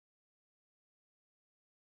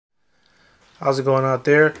How's it going out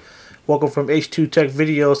there? Welcome from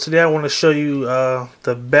H2TechVideos. Today I want to show you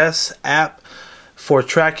the best app for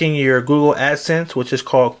tracking your Google AdSense, which is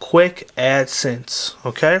called Quick AdSense.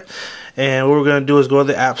 Okay, and what we're going to do is go to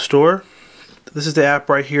the App Store. This is the app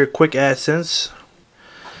right here, Quick AdSense.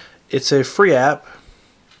 It's a free app.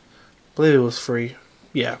 I believe it was free.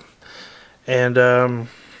 Yeah. And I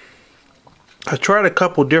tried a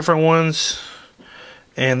couple different ones,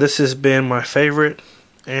 and this has been my favorite.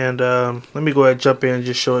 And let me go ahead and jump in and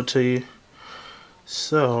just show it to you.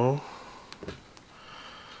 So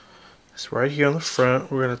it's right here on the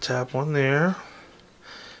front. We're going to tap on there.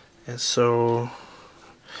 And so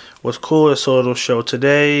what's cool is, so it'll show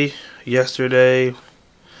today, yesterday,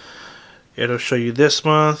 it'll show you this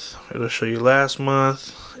month, it'll show you last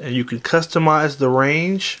month, and you can customize the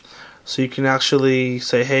range. So you can actually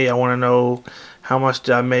say, hey, I want to know how much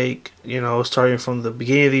did I make, starting from the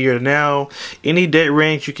beginning of the year to now. Any date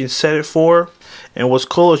range you can set it for. And what's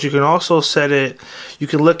cool is you can also set it, you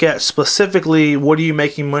can look at specifically what are you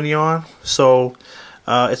making money on. So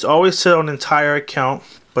it's always set on entire account,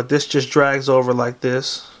 but this just drags over like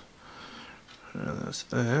this. And that's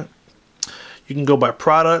that. You can go by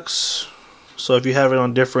products. So if you have it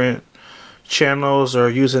on different channels or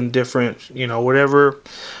using different, whatever.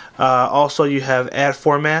 Also, you have ad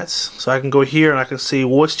formats, so I can go here and I can see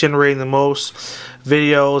what's generating the most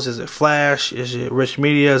videos. Is it Flash? Is it rich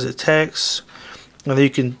media? Is it text? And then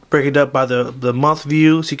you can break it up by the month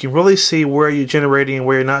views. You can really see where you're generating and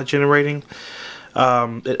where you're not generating.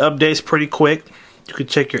 It updates pretty quick. You can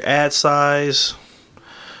check your ad size.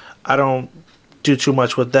 I don't do too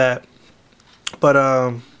much with that,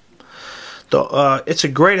 but it's a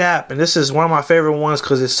great app, and this is one of my favorite ones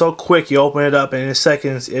because it's so quick. You open it up and in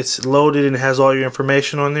seconds it's loaded and it has all your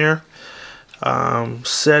information on there.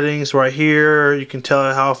 Settings right here, you can tell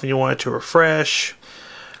it how often you want it to refresh.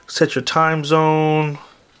 Set your time zone.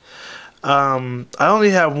 I only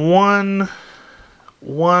have one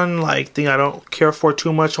like thing I don't care for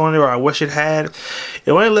too much on there, or I wish it had.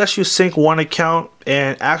 It only lets you sync one account,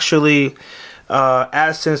 and actually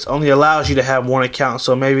AdSense only allows you to have one account,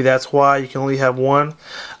 so maybe that's why you can only have one.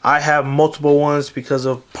 I have multiple ones because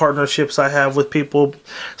of partnerships I have with people,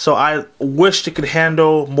 so I wished it could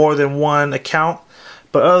handle more than one account,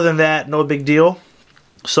 but other than that, no big deal.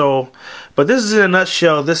 So, but this is in a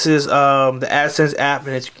nutshell. This is the AdSense app,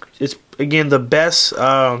 and it's again the best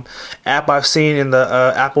app I've seen in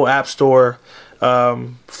the Apple App Store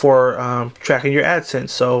for tracking your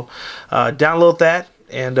AdSense. So download that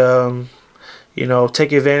and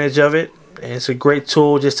take advantage of it. And it's a great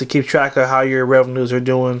tool just to keep track of how your revenues are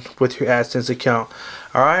doing with your AdSense account.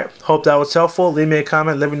 Alright, hope that was helpful. Leave me a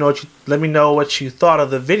comment, let me know what you thought of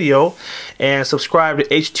the video, and subscribe to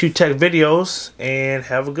H2TechVideos, and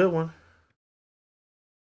have a good one.